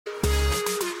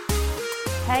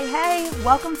Hey,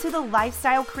 welcome to the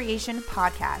Lifestyle Creation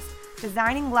Podcast,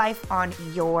 designing life on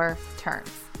your terms.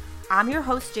 I'm your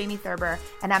host, Jamie Thurber,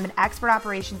 and I'm an expert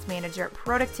operations manager,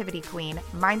 productivity queen,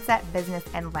 mindset, business,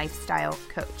 and lifestyle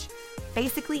coach.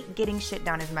 Basically, getting shit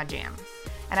done is my jam.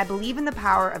 And I believe in the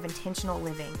power of intentional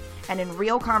living and in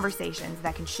real conversations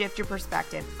that can shift your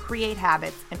perspective, create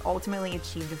habits, and ultimately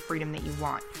achieve the freedom that you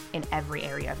want in every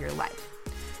area of your life.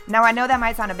 Now, I know that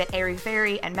might sound a bit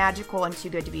airy-fairy and magical and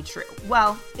too good to be true.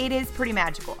 Well, it is pretty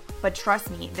magical, but trust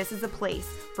me, this is a place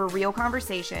for real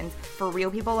conversations, for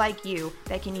real people like you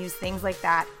that can use things like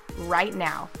that right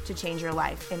now to change your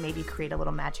life and maybe create a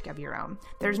little magic of your own.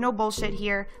 There's no bullshit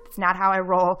here. It's not how I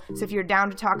roll. So if you're down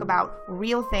to talk about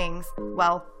real things,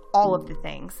 well, all of the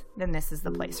things, then this is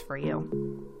the place for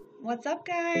you. What's up,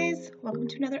 guys? Welcome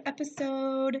to another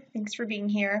episode. Thanks for being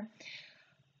here.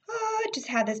 I just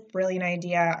had this brilliant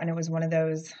idea, and it was one of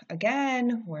those,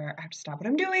 again, where I have to stop what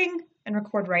I'm doing and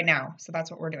record right now. So that's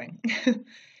what we're doing.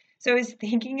 So I was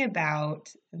thinking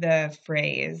about the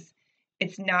phrase,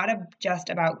 it's not just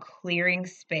about clearing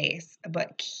space,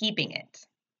 but keeping it.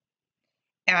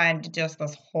 And just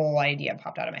this whole idea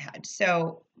popped out of my head.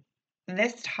 So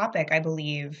this topic, I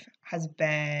believe, has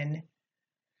been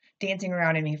dancing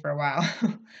around in me for a while,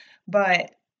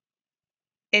 but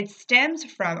it stems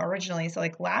from originally, so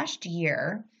like last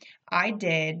year, I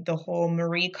did the whole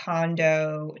Marie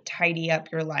Kondo tidy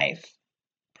up your life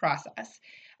process.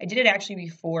 I did it actually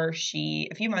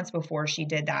a few months before she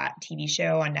did that TV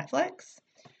show on Netflix.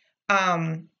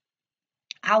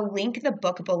 I'll link the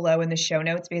book below in the show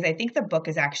notes because I think the book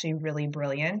is actually really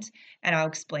brilliant, and I'll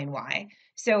explain why.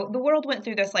 So the world went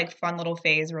through this like fun little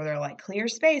phase where they're like, clear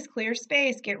space,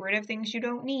 get rid of things you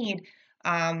don't need.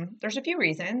 There's a few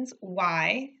reasons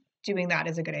why doing that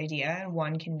is a good idea. And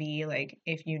one can be like,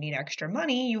 if you need extra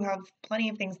money, you have plenty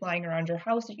of things lying around your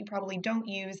house that you probably don't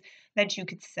use that you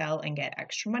could sell and get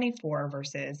extra money for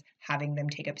versus having them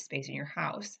take up space in your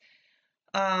house.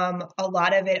 A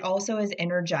lot of it also is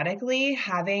energetically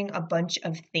having a bunch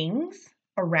of things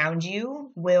around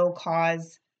you will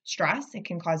cause stress. It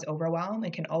can cause overwhelm.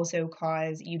 It can also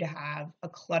cause you to have a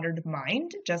cluttered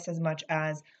mind just as much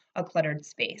as a cluttered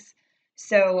space.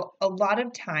 So a lot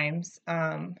of times,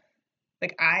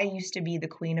 like I used to be the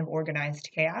queen of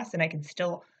organized chaos, and I can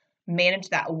still manage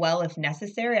that well if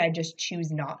necessary. I just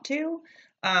choose not to.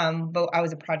 But I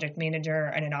was a project manager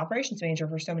and an operations manager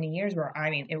for so many years where,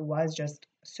 it was just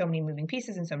so many moving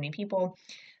pieces and so many people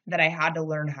that I had to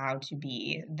learn how to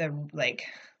be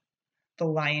the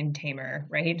lion tamer,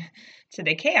 right, to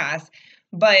the chaos.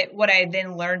 But what I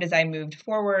then learned as I moved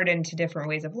forward into different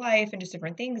ways of life and just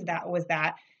different things, that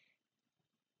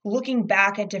looking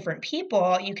back at different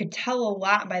people, you could tell a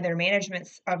lot by their management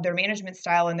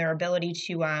style and their ability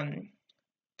to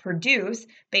produce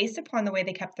based upon the way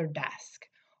they kept their desk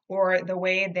or the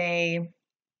way they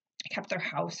kept their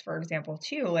house, for example,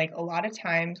 too. Like a lot of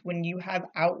times when you have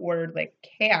outward like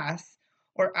chaos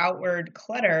or outward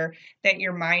clutter, that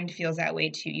your mind feels that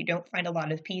way too. You don't find a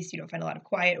lot of peace, you don't find a lot of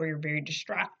quiet, or you're very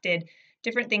distracted.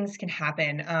 Different things can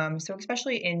happen. So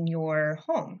especially in your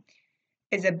home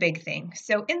is a big thing.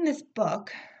 So in this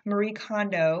book, Marie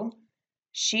Kondo,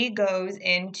 she goes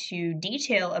into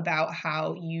detail about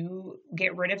how you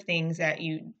get rid of things that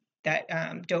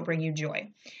don't bring you joy.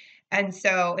 And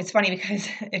so it's funny because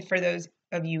for those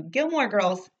of you Gilmore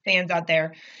Girls fans out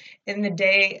there, in the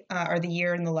day or the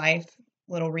year in the life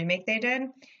little remake they did,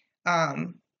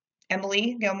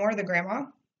 Emily Gilmore, the grandma,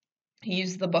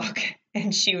 used the book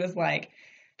and she was like,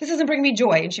 this doesn't bring me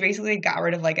joy. And she basically got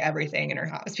rid of like everything in her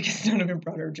house because none of it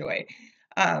brought her joy,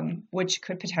 which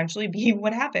could potentially be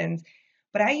what happens.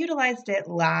 But I utilized it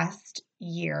last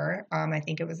year. I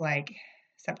think it was like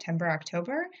September,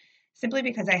 October, simply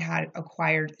because I had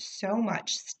acquired so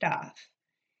much stuff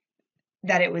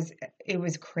that it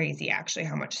was crazy actually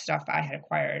how much stuff I had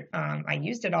acquired. I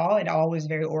used it all. It all was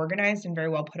very organized and very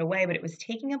well put away, but it was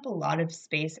taking up a lot of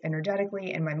space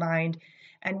energetically in my mind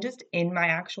and just in my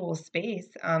actual space,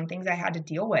 things I had to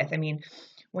deal with.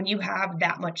 When you have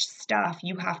that much stuff,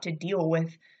 you have to deal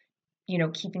with,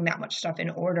 keeping that much stuff in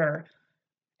order,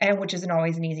 and which isn't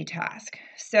always an easy task.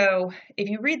 So if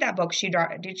you read that book, she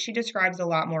describes a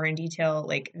lot more in detail,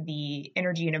 like the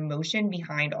energy and emotion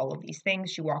behind all of these things.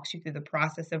 She walks you through the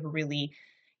process of really,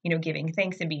 giving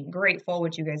thanks and being grateful,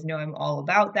 which you guys know I'm all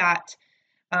about that,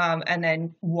 and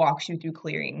then walks you through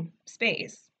clearing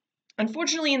space.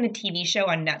 Unfortunately, in the TV show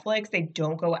on Netflix, they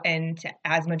don't go into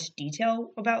as much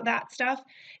detail about that stuff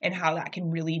and how that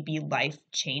can really be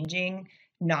life-changing,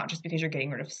 not just because you're getting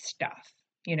rid of stuff,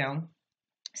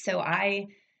 So I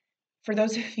for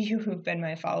those of you who've been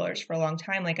my followers for a long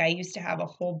time, like I used to have a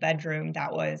whole bedroom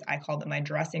that was, I called it my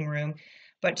dressing room,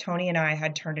 but Tony and I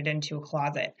had turned it into a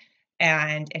closet.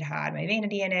 And it had my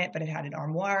vanity in it, but it had an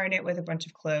armoire in it with a bunch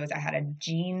of clothes. I had a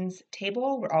jeans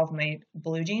table where all of my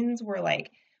blue jeans were like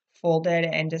folded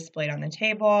and displayed on the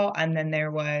table. And then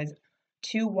there was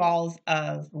 2 walls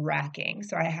of racking.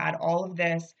 So I had all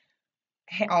this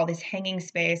hanging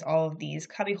space, all of these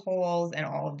cubby holes, and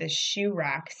all of this shoe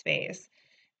rack space,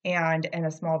 and a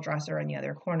small dresser in the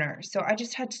other corner. So I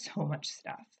just had so much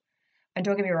stuff. And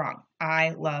don't get me wrong,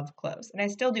 I love clothes, and I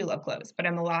still do love clothes, but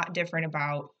I'm a lot different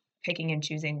about picking and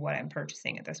choosing what I'm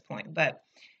purchasing at this point. But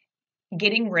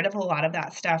getting rid of a lot of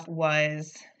that stuff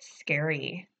was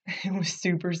scary. It was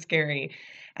super scary.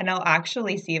 And I'll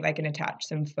actually see if I can attach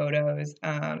some photos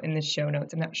in the show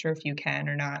notes. I'm not sure if you can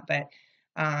or not, but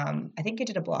I think I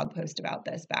did a blog post about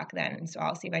this back then. And so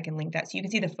I'll see if I can link that so you can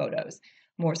see the photos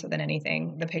more so than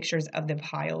anything, the pictures of the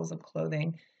piles of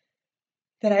clothing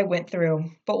that I went through.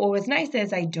 But what was nice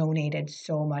is I donated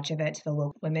so much of it to the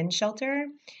local women's shelter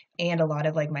and a lot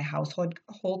of like my household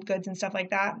goods and stuff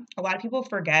like that. A lot of people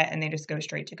forget and they just go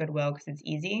straight to Goodwill because it's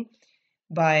easy.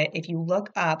 But if you look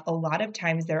up, a lot of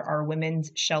times there are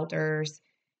women's shelters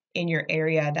in your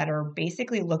area that are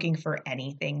basically looking for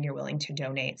anything you're willing to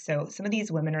donate. So some of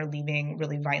these women are leaving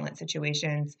really violent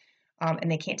situations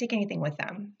and they can't take anything with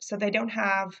them. So they don't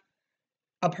have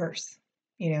a purse.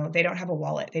 They don't have a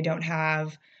wallet. They don't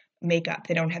have makeup.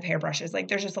 They don't have hairbrushes. Like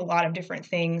there's just a lot of different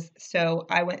things. So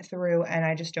I went through and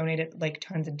I just donated like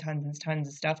tons and tons and tons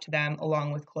of stuff to them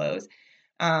along with clothes.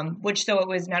 So it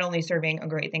was not only serving a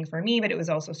great thing for me, but it was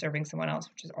also serving someone else,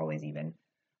 which is always even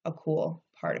a cool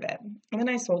part of it. And then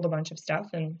I sold a bunch of stuff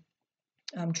and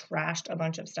trashed a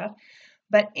bunch of stuff.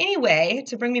 But anyway,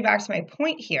 to bring me back to my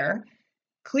point here,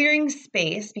 clearing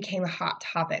space became a hot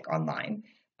topic online.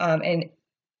 And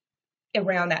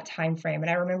around that time frame.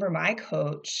 And I remember my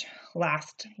coach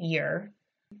last year,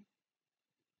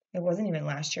 it wasn't even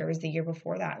last year, it was the year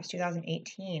before that, it was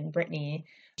 2018, Brittany,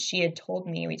 she had told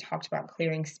me, we talked about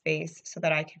clearing space so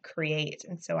that I could create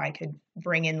and so I could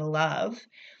bring in love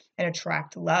and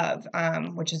attract love,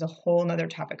 which is a whole nother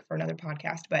topic for another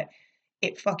podcast, but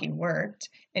it fucking worked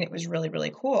and it was really,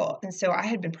 really cool. And so I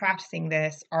had been practicing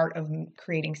this art of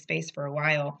creating space for a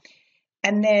while.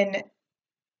 And then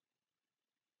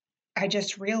I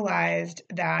just realized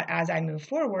that as I move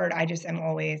forward, I just am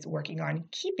always working on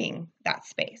keeping that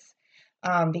space.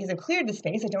 Because I've cleared the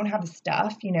space, I don't have the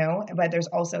stuff, but there's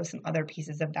also some other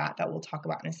pieces of that we'll talk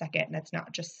about in a second. And that's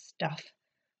not just stuff,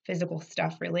 physical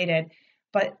stuff related.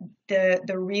 But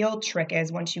the real trick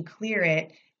is once you clear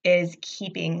it is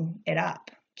keeping it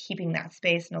up, keeping that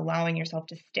space and allowing yourself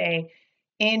to stay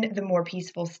in the more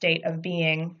peaceful state of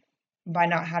being by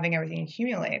not having everything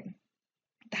accumulate.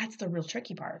 That's the real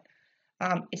tricky part.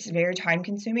 It's very time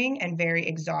consuming and very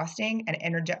exhausting and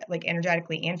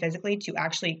energetically and physically to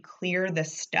actually clear the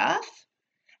stuff,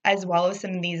 as well as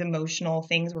some of these emotional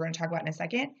things we're going to talk about in a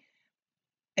second.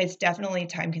 It's definitely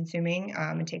time consuming.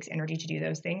 It takes energy to do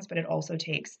those things, but it also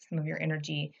takes some of your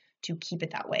energy to keep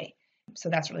it that way. So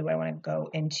that's really what I want to go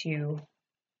into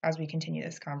as we continue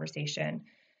this conversation.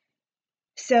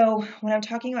 So when I'm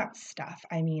talking about stuff,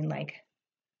 I mean like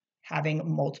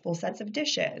having multiple sets of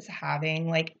dishes, having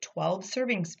like 12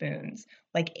 serving spoons,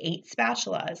 like 8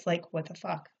 spatulas, like what the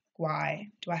fuck? Why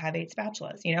do I have 8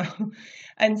 spatulas,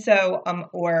 And so,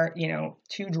 or,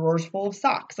 2 drawers full of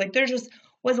socks. Like there just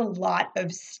was a lot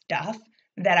of stuff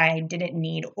that I didn't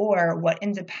need, or what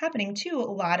ends up happening too,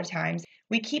 a lot of times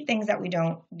we keep things that we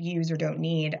don't use or don't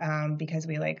need, because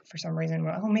we for some reason,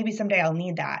 maybe someday I'll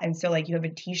need that. And so you have a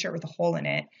t-shirt with a hole in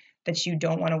it that you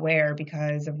don't want to wear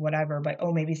because of whatever, but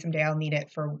maybe someday I'll need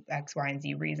it for X, Y, and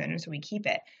Z reason. So we keep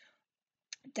it.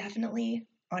 Definitely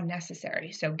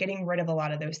unnecessary. So getting rid of a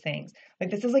lot of those things.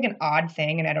 This is an odd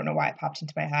thing, and I don't know why it popped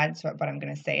into my head, but I'm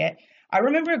going to say it. I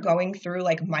remember going through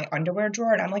my underwear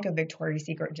drawer, and I'm a Victoria's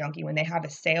Secret junkie. When they have a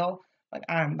sale,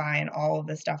 I'm buying all of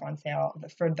the stuff on sale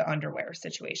for the underwear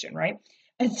situation, right?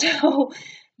 And so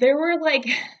there were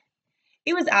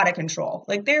it was out of control.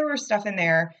 There were stuff in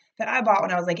there that I bought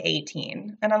when I was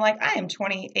 18. And I'm I am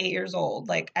 28 years old.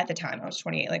 At the time I was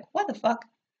 28. What the fuck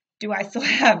do I still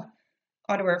have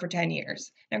underwear for 10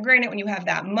 years? Now, granted, when you have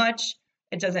that much,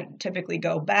 it doesn't typically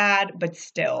go bad, but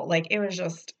still, it was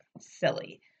just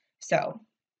silly. So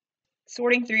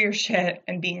sorting through your shit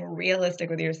and being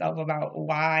realistic with yourself about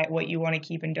what you want to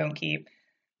keep and don't keep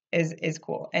is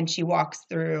cool. And she walks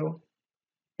through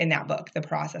in that book the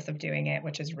process of doing it,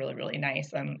 which is really, really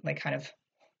nice. Kind of,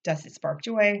 does it spark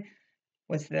joy?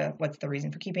 what's the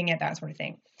reason for keeping it, that sort of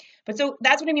thing. But so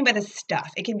that's what I mean by the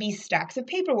stuff. It can be stacks of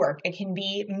paperwork. It can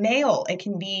be mail. It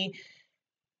can be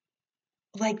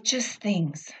like just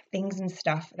things and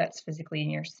stuff that's physically in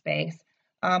your space.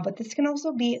 But this can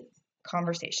also be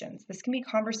conversations. This can be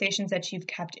conversations that you've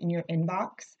kept in your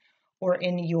inbox or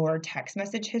in your text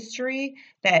message history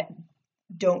that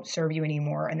don't serve you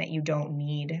anymore and that you don't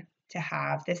need to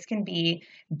have. This can be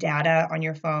data on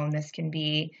your phone. This can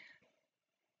be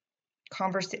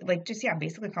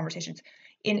basically conversations.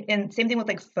 And same thing with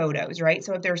like photos, right?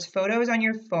 So if there's photos on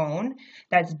your phone,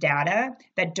 that's data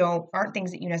that aren't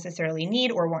things that you necessarily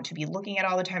need or want to be looking at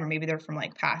all the time, or maybe they're from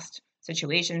like past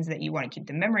situations that you want to keep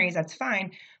the memories, that's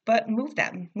fine. But move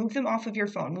them off of your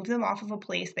phone, move them off of a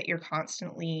place that you're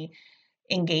constantly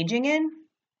engaging in,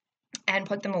 and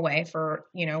put them away for,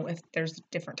 if there's a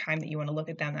different time that you want to look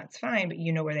at them, that's fine, but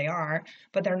you know where they are,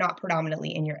 but they're not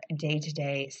predominantly in your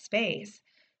day-to-day space.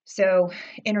 So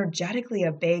energetically,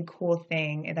 a big cool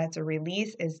thing that's a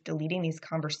release is deleting these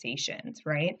conversations,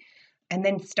 right? And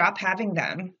then stop having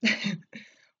them.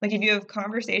 Like if you have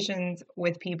conversations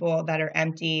with people that are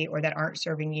empty or that aren't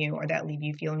serving you or that leave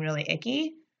you feeling really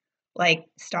icky, like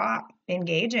stop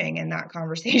engaging in that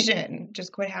conversation.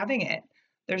 Just quit having it.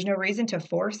 There's no reason to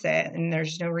force it, and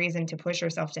there's no reason to push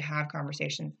yourself to have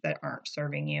conversations that aren't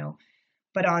serving you.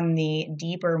 But on the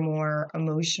deeper, more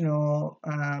emotional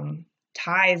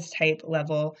ties type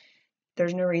level,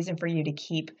 there's no reason for you to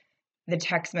keep the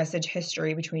text message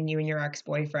history between you and your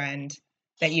ex-boyfriend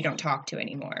that you don't talk to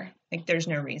anymore. Like there's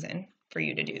no reason for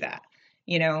you to do that.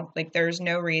 Like there's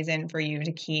no reason for you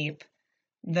to keep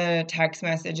the text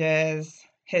messages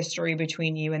history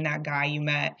between you and that guy you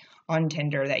met on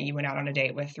Tinder that you went out on a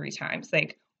date with 3 times.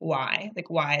 Like why? Like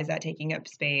why is that taking up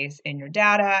space in your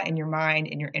data, in your mind,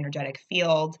 in your energetic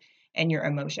field, and your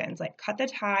emotions? Like cut the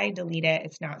tie, delete it.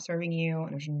 It's not serving you,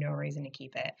 and there's no reason to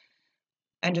keep it.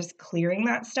 And just clearing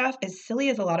that stuff, as silly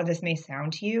as a lot of this may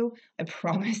sound to you, I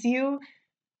promise you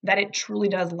that it truly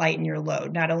does lighten your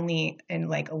load, not only in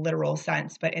like a literal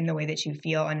sense, but in the way that you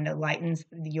feel, and it lightens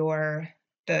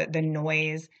the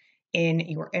noise in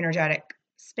your energetic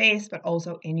space, but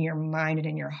also in your mind and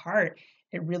in your heart.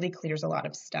 It really clears a lot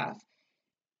of stuff.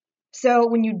 So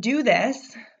when you do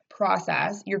this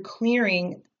process, you're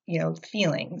clearing,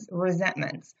 feelings,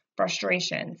 resentments,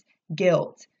 frustrations,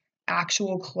 guilt,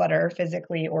 actual clutter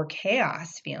physically, or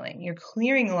chaos feeling. You're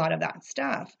clearing a lot of that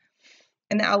stuff.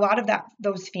 And a lot of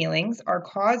those feelings are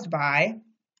caused by,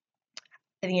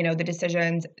 the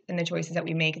decisions and the choices that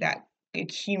we make that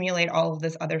accumulate all of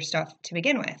this other stuff to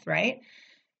begin with, right?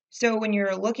 So when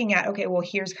you're looking at, okay, well,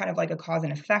 here's kind of like a cause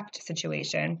and effect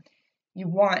situation, you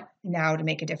want now to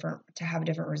have a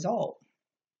different result.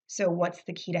 So what's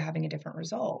the key to having a different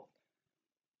result?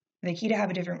 The key to have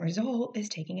a different result is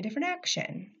taking a different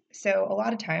action. So a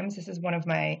lot of times, this is one of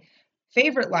my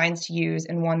favorite lines to use,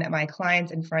 and one that my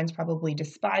clients and friends probably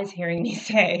despise hearing me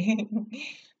say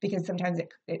because sometimes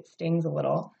it stings a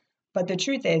little. But the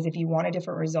truth is, if you want a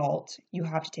different result, you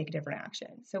have to take a different action.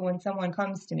 So when someone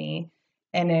comes to me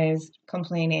and is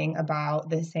complaining about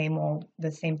the same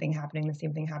thing happening,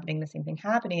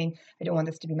 I don't want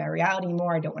this to be my reality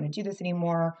anymore. I don't want to do this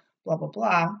anymore, blah, blah,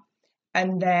 blah.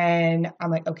 And then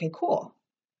I'm like, okay, cool.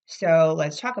 So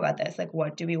let's talk about this. Like,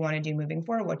 what do we want to do moving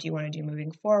forward? What do you want to do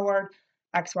moving forward?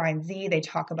 X, Y, and Z. They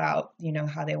talk about,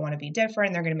 how they want to be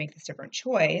different. They're going to make this different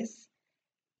choice.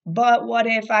 But what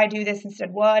if I do this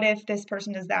instead? What if this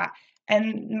person does that?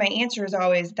 And my answer is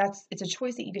always, it's a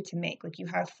choice that you get to make. Like you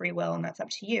have free will and that's up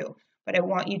to you. But I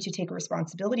want you to take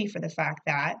responsibility for the fact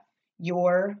that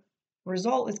your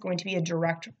result is going to be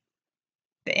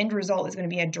the end result is going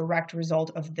to be a direct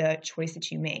result of the choice that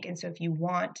you make. And so if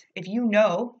you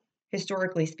know,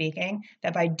 historically speaking,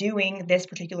 that by doing this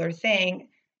particular thing,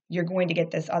 you're going to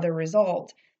get this other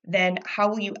result, then how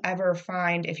will you ever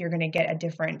find if you're going to get a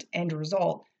different end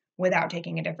result without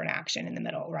taking a different action in the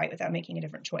middle, right? Without making a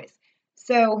different choice.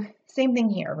 So same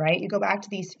thing here, right? You go back to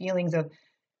these feelings of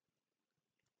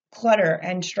clutter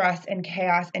and stress and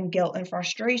chaos and guilt and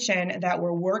frustration that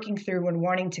we're working through and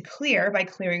wanting to clear by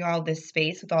clearing all this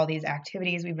space with all these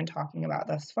activities we've been talking about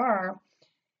thus far.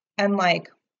 And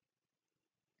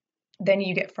then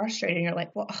you get frustrated and you're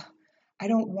like, well, I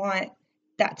don't want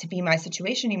that to be my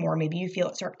situation anymore. Maybe you feel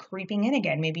it start creeping in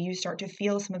again. Maybe you start to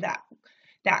feel some of that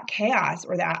chaos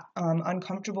or that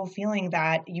uncomfortable feeling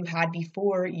that you had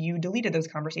before you deleted those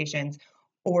conversations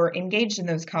or engaged in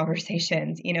those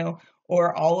conversations,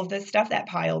 or all of this stuff that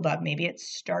piled up. Maybe it's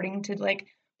starting to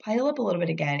pile up a little bit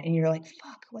again and you're like,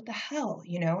 fuck, what the hell,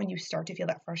 and you start to feel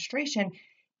that frustration.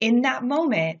 In that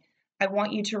moment, I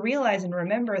want you to realize and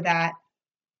remember that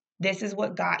This is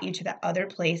what got you to that other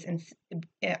place in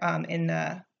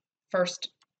the first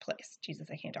place. Jesus,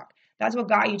 I can't talk. That's what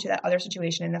got you to that other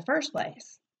situation in the first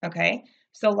place. Okay.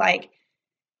 So like,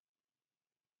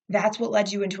 that's what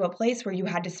led you into a place where you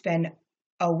had to spend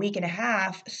a week and a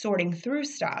half sorting through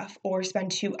stuff, or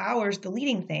spend 2 hours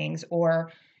deleting things,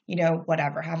 or,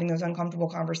 whatever, having those uncomfortable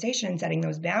conversations, setting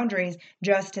those boundaries,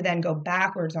 just to then go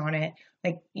backwards on it.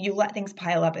 Like, you let things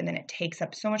pile up, and then it takes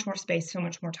up so much more space, so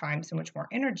much more time, so much more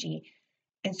energy.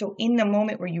 And so in the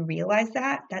moment where you realize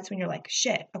that, that's when you're like,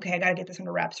 shit, okay, I got to get this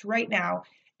under wraps right now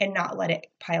and not let it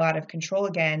pile out of control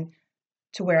again,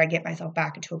 to where I get myself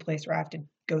back into a place where I have to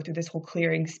go through this whole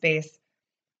clearing space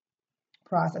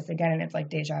process again. And it's like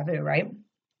deja vu, right?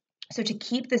 So to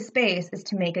keep the space is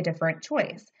to make a different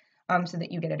choice, so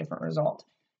that you get a different result.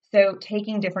 So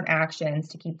taking different actions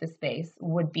to keep the space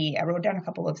would be, I wrote down a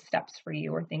couple of steps for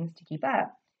you, or things to keep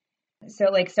up.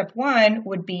 So like step 1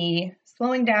 would be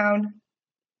slowing down,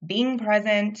 being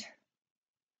present,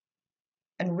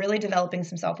 and really developing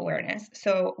some self-awareness.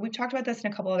 So we've talked about this in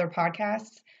a couple other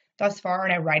podcasts thus far,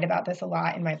 and I write about this a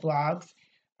lot in my blogs.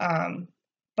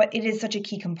 But it is such a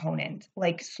key component,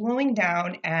 like slowing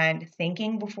down and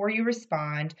thinking before you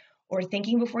respond, or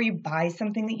thinking before you buy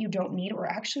something that you don't need or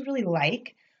actually really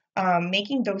like.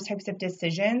 Making those types of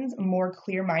decisions more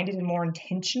clear-minded and more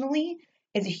intentionally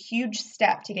is a huge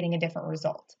step to getting a different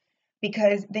result,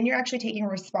 because then you're actually taking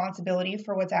responsibility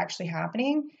for what's actually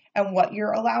happening and what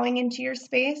you're allowing into your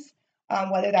space,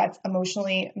 whether that's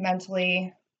emotionally,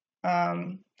 mentally,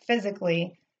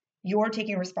 physically. You're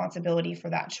taking responsibility for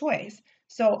that choice.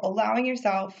 So allowing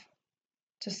yourself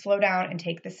to slow down and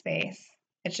take the space,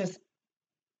 it's just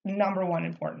number one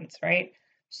importance, right?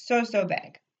 So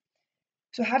big.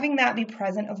 So having that be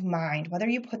present of mind, whether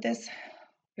you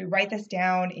write this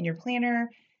down in your planner,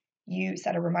 you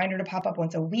set a reminder to pop up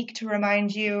once a week to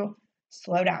remind you,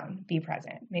 slow down, be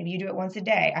present. Maybe you do it once a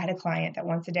day. I had a client that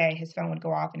once a day his phone would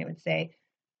go off and it would say,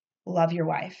 love your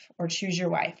wife, or choose your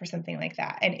wife, or something like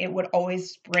that. And it would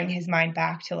always bring his mind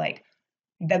back to like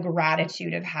the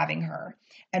gratitude of having her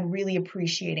and really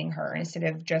appreciating her, instead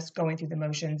of just going through the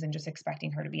motions and just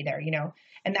expecting her to be there,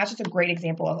 And that's just a great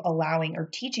example of allowing or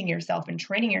teaching yourself and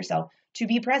training yourself to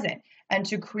be present and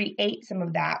to create some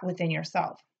of that within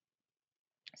yourself.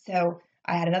 So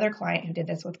I had another client who did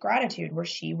this with gratitude, where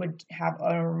she would have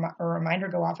a reminder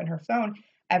go off on her phone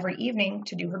every evening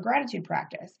to do her gratitude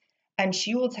practice. And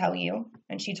she will tell you,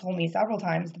 and she told me several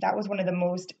times, that was one of the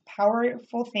most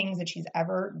powerful things that she's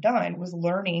ever done, was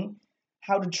learning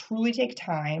how to truly take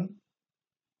time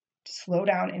to slow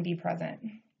down and be present,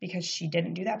 because she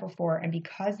didn't do that before. And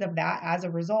because of that, as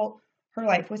a result, her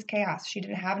life was chaos. She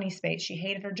didn't have any space. She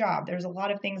hated her job. There's a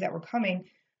lot of things that were coming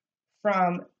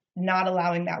from not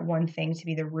allowing that one thing to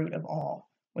be the root of all,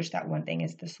 which that one thing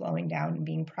is the slowing down and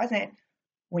being present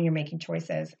when you're making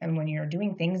choices and when you're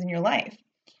doing things in your life.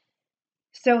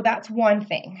 So that's one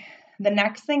thing. The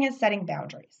next thing is setting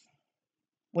boundaries,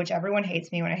 which everyone hates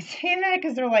me when I say that,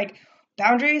 because they're like,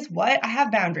 boundaries? What? I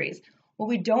have boundaries. What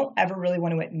we don't ever really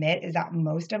want to admit is that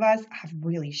most of us have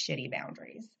really shitty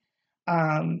boundaries.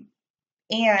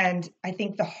 And I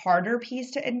think the harder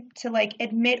piece to like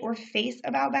admit or face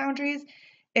about boundaries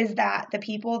is that the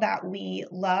people that we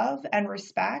love and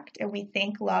respect, and we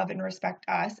think love and respect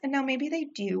us, and now maybe they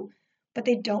do, but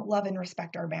they don't love and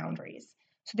respect our boundaries.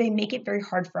 So they make it very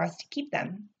hard for us to keep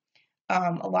them.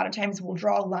 A lot of times we'll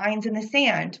draw lines in the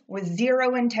sand with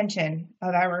zero intention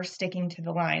of ever sticking to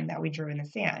the line that we drew in the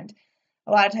sand.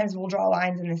 A lot of times we'll draw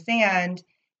lines in the sand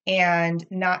and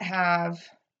not have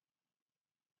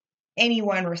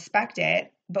anyone respect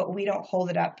it, but we don't hold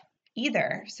it up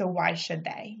either. So why should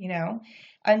they,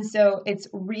 And so it's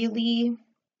really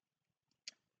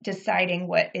deciding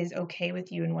what is okay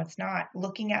with you and what's not,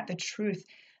 looking at the truth.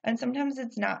 And sometimes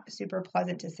it's not super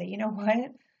pleasant to say, you know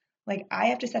what? Like, I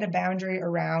have to set a boundary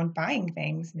around buying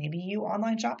things. Maybe you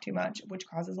online shop too much, which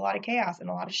causes a lot of chaos and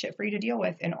a lot of shit for you to deal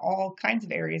with in all kinds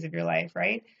of areas of your life,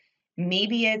 right?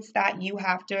 Maybe it's that you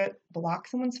have to block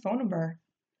someone's phone number.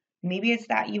 Maybe it's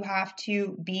that you have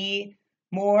to be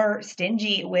more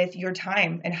stingy with your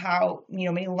time and how,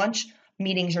 many lunch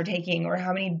meetings you're taking, or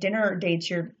how many dinner dates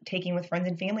you're taking with friends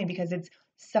and family, because it's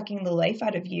sucking the life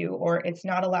out of you, or it's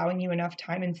not allowing you enough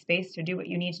time and space to do what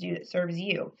you need to do that serves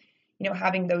you.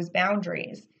 Having those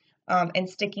boundaries, and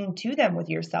sticking to them with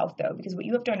yourself, though, because what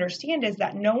you have to understand is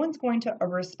that no one's going to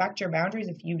respect your boundaries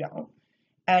if you don't.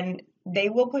 And they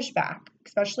will push back,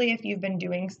 especially if you've been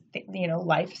doing,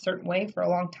 life a certain way for a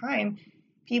long time.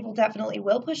 People definitely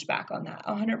will push back on that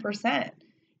 100%.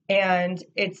 And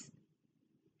it's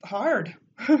hard.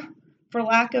 For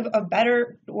lack of a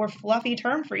better or fluffy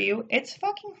term for you, it's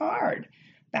fucking hard,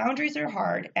 boundaries are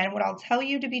hard. And what I'll tell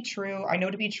you to be true, I know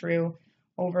to be true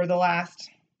over the last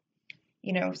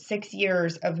 6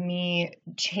 years of me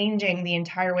changing the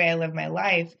entire way I live my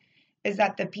life, is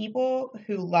that the people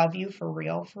who love you for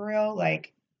real,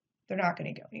 like, they're not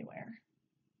going to go anywhere.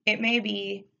 It may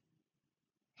be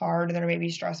hard, there may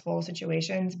be stressful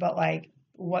situations, but like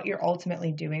what you're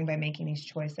ultimately doing by making these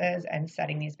choices and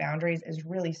setting these boundaries is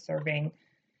really serving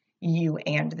you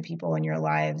and the people in your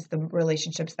lives, the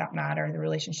relationships that matter, the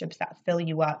relationships that fill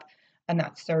you up and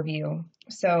that serve you.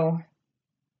 So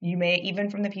you may,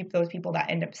 even from those people that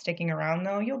end up sticking around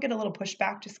though, you'll get a little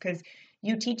pushback just because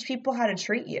you teach people how to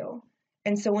treat you.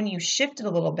 And so when you shift it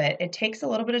a little bit, it takes a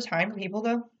little bit of time for people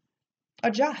to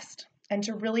adjust and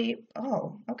to really,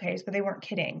 oh, okay, so they weren't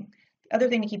kidding. The other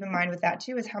thing to keep in mind with that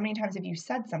too is how many times have you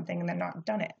said something and then not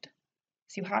done it?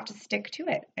 So you have to stick to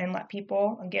it and let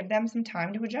people and give them some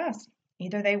time to adjust.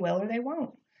 Either they will or they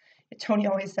won't. Tony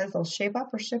always says they'll shape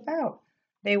up or ship out.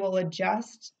 They will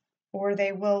adjust or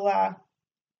they will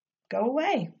go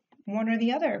away, one or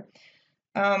the other.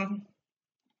 And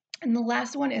the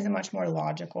last one is a much more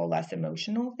logical, less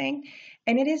emotional thing,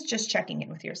 and it is just checking in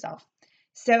with yourself.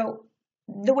 So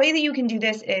the way that you can do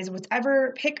this is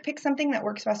pick something that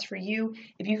works best for you.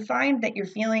 If you find that you're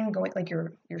feeling like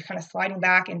you're kind of sliding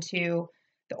back into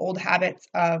the old habits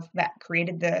of that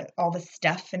created all the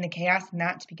stuff and the chaos and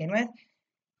that to begin with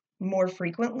more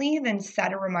frequently, then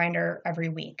set a reminder every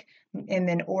week, and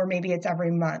then or maybe it's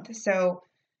every month. So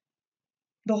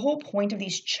the whole point of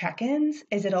these check-ins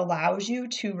is it allows you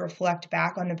to reflect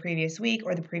back on the previous week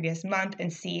or the previous month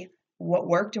and see what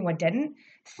worked and what didn't.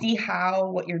 See how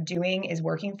what you're doing is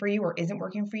working for you or isn't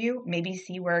working for you. Maybe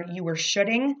see where you were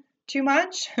shoulding too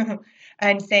much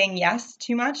and saying yes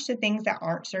too much to things that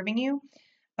aren't serving you.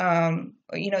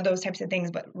 Those types of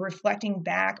things, but reflecting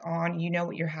back on,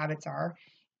 what your habits are,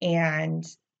 and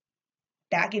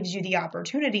that gives you the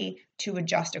opportunity to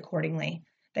adjust accordingly.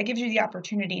 That gives you the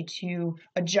opportunity to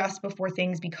adjust before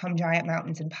things become giant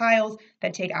mountains and piles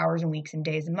that take hours and weeks and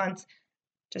days and months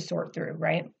to sort through,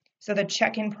 right? So the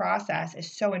check-in process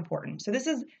is so important. So this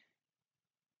is,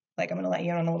 I'm going to let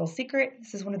you in on a little secret.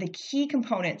 This is one of the key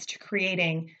components to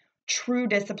creating true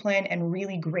discipline and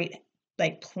really great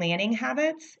planning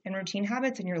habits and routine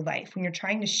habits in your life. When you're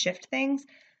trying to shift things,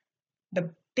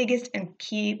 the biggest and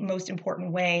key, most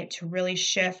important way to really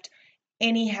shift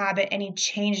any habit, any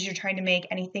changes you're trying to make,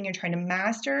 anything you're trying to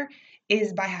master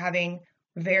is by having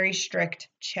very strict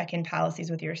check-in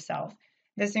policies with yourself.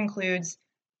 This includes,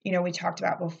 we talked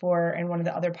about before in one of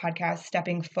the other podcasts,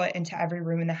 stepping foot into every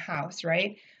room in the house,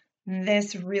 right?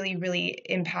 This really, really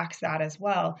impacts that as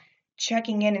well.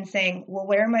 Checking in and saying, well,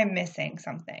 where am I missing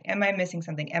something? Am I missing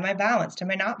something? Am I balanced? Am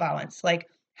I not balanced?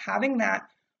 Having that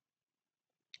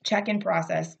check-in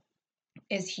process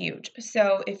is huge.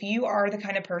 So if you are the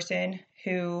kind of person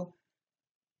who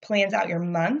plans out your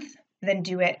month, then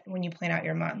do it when you plan out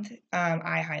your month.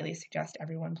 I highly suggest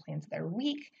everyone plans their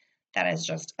week. That is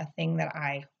just a thing that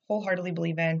I wholeheartedly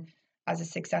believe in as a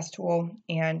success tool.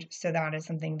 And so that is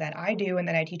something that I do and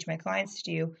that I teach my clients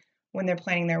to do when they're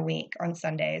planning their week on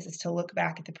Sundays, is to look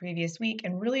back at the previous week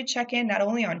and really check in not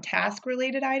only on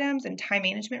task-related items and time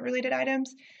management-related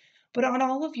items, but on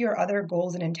all of your other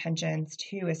goals and intentions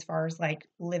too, as far as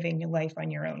living your life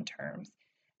on your own terms.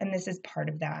 And this is part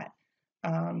of that,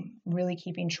 really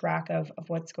keeping track of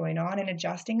what's going on and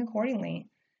adjusting accordingly.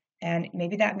 And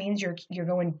maybe that means you're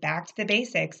going back to the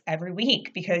basics every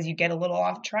week because you get a little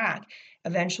off track.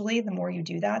 Eventually, the more you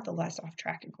do that, the less off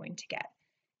track you're going to get.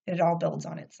 It all builds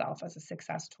on itself as a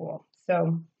success tool.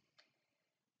 So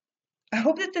I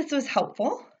hope that this was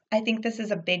helpful. I think this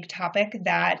is a big topic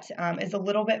that is a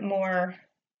little bit more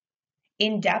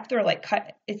in-depth, or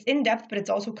it's in-depth, but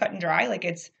it's also cut and dry.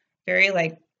 It's very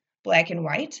black and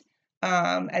white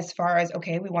as far as,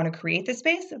 okay, we want to create the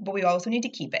space, but we also need to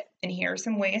keep it. And here are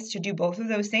some ways to do both of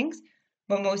those things,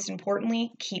 but most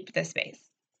importantly, keep the space.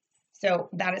 So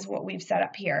that is what we've set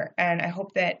up here. And I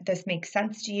hope that this makes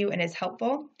sense to you and is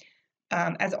helpful.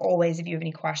 As always, if you have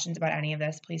any questions about any of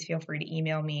this, please feel free to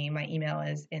email me. My email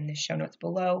is in the show notes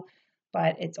below,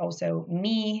 but it's also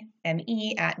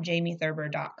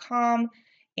me@jamiethurber.com.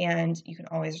 And you can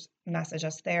always message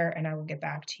us there and I will get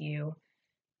back to you.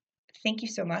 Thank you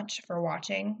so much for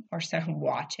watching,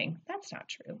 that's not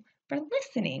true, for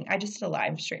listening. I just did a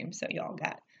live stream, so y'all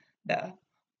got the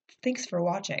thanks for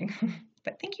watching.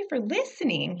 But thank you for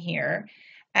listening here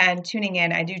and tuning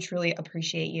in. I do truly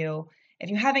appreciate you.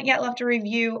 If you haven't yet left a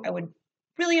review, I would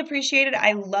really appreciate it.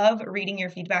 I love reading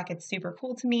your feedback. It's super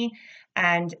cool to me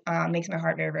and makes my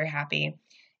heart very, very happy.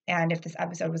 And if this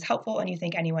episode was helpful and you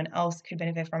think anyone else could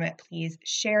benefit from it, please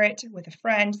share it with a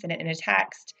friend, send it in a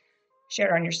text, share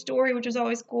it on your story, which is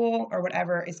always cool, or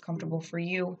whatever is comfortable for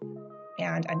you.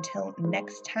 And until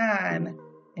next time,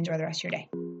 enjoy the rest of your day.